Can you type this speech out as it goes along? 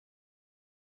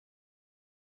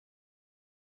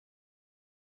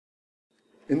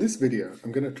In this video,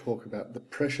 I'm going to talk about the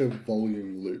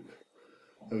pressure-volume loop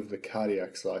of the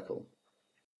cardiac cycle.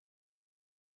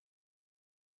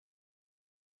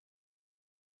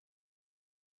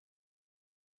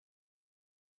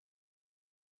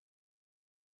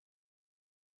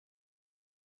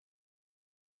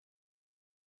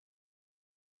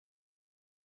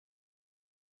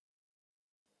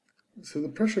 So the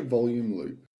pressure-volume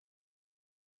loop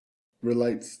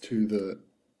relates to the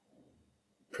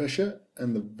pressure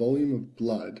and the volume of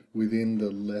blood within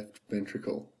the left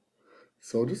ventricle.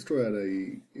 So I'll just draw out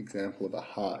an example of a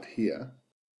heart here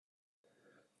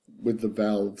with the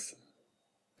valves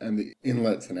and the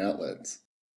inlets and outlets.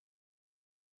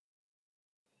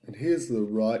 And here's the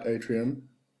right atrium,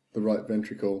 the right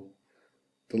ventricle,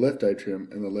 the left atrium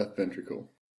and the left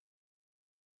ventricle.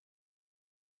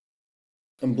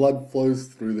 And blood flows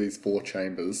through these four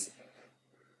chambers,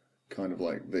 kind of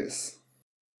like this,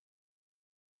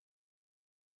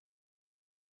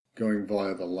 going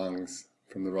via the lungs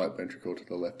from the right ventricle to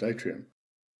the left atrium.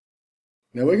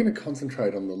 Now we're going to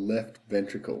concentrate on the left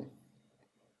ventricle.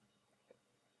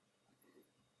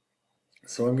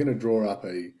 So I'm going to draw up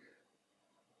a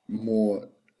more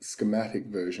schematic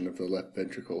version of the left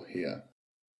ventricle here.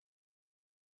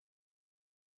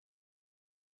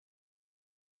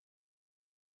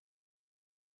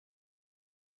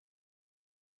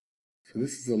 So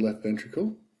this is the left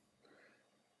ventricle,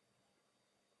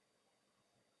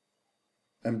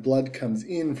 and blood comes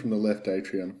in from the left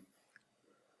atrium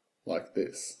like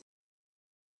this.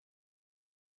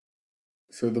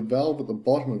 So the valve at the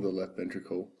bottom of the left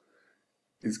ventricle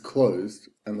is closed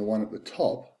and the one at the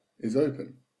top is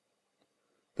open.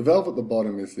 The valve at the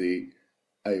bottom is the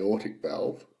aortic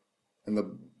valve and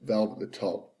the valve at the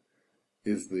top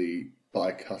is the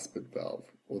bicuspid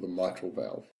valve or the mitral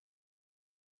valve.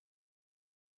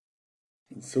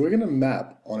 So we're going to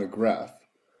map on a graph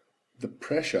the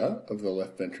pressure of the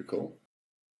left ventricle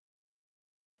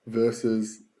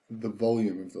versus the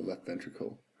volume of the left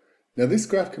ventricle. Now this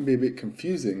graph can be a bit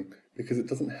confusing because it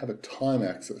doesn't have a time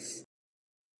axis.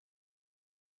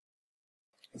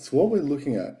 So what we're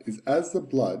looking at is as the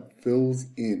blood fills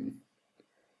in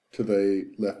to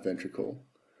the left ventricle,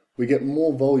 we get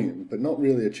more volume but not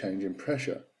really a change in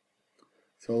pressure.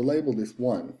 So I'll label this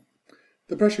 1.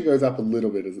 The pressure goes up a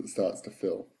little bit as it starts to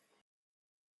fill.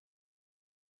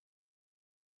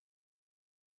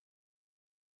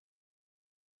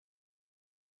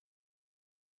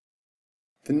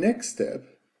 The next step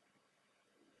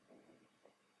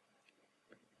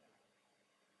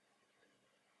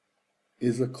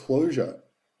is the closure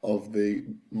of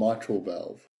the mitral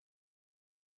valve.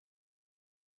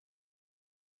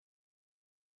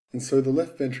 And so the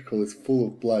left ventricle is full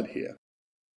of blood here,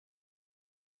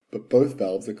 but both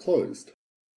valves are closed.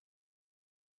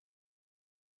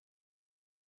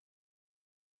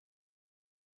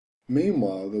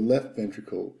 Meanwhile, the left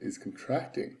ventricle is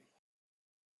contracting.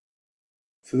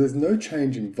 So there's no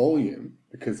change in volume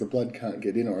because the blood can't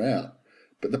get in or out,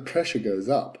 but the pressure goes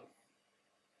up.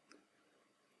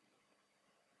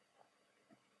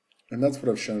 And that's what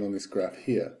I've shown on this graph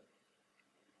here.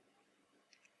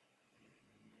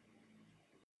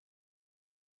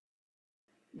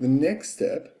 The next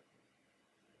step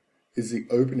is the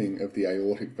opening of the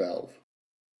aortic valve.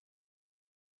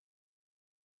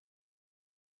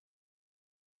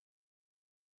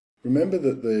 Remember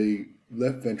that the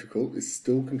left ventricle is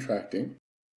still contracting,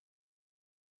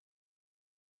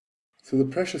 so the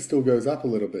pressure still goes up a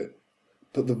little bit,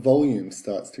 but the volume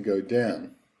starts to go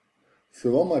down.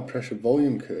 So on my pressure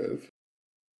volume curve,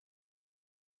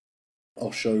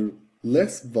 I'll show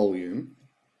less volume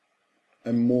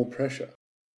and more pressure,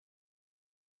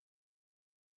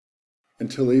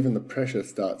 until even the pressure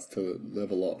starts to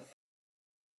level off.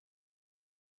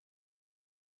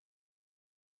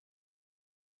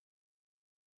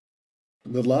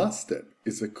 The last step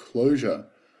is the closure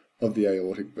of the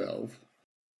aortic valve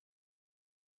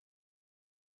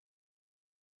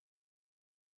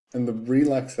and the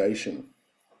relaxation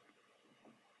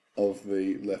of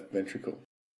the left ventricle.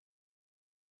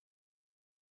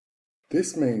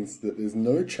 This means that there's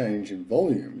no change in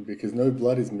volume because no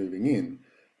blood is moving in,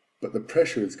 but the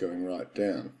pressure is going right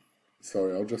down.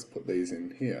 Sorry, I'll just put these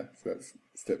in here. So that's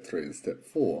step 3 and step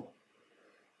 4.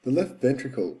 The left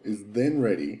ventricle is then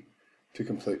ready to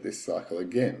complete this cycle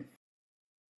again.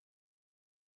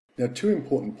 Now, 2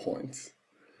 important points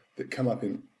that come up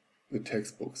in the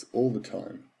textbooks all the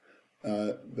time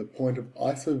are the point of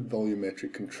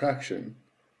isovolumetric contraction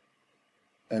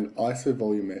and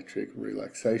isovolumetric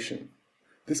relaxation.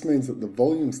 This means that the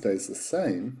volume stays the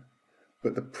same,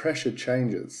 but the pressure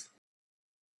changes.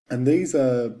 And these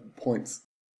are points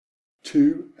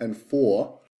 2 and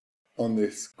 4 on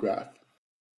this graph.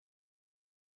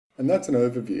 And that's an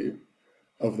overview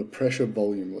of the pressure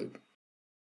volume loop.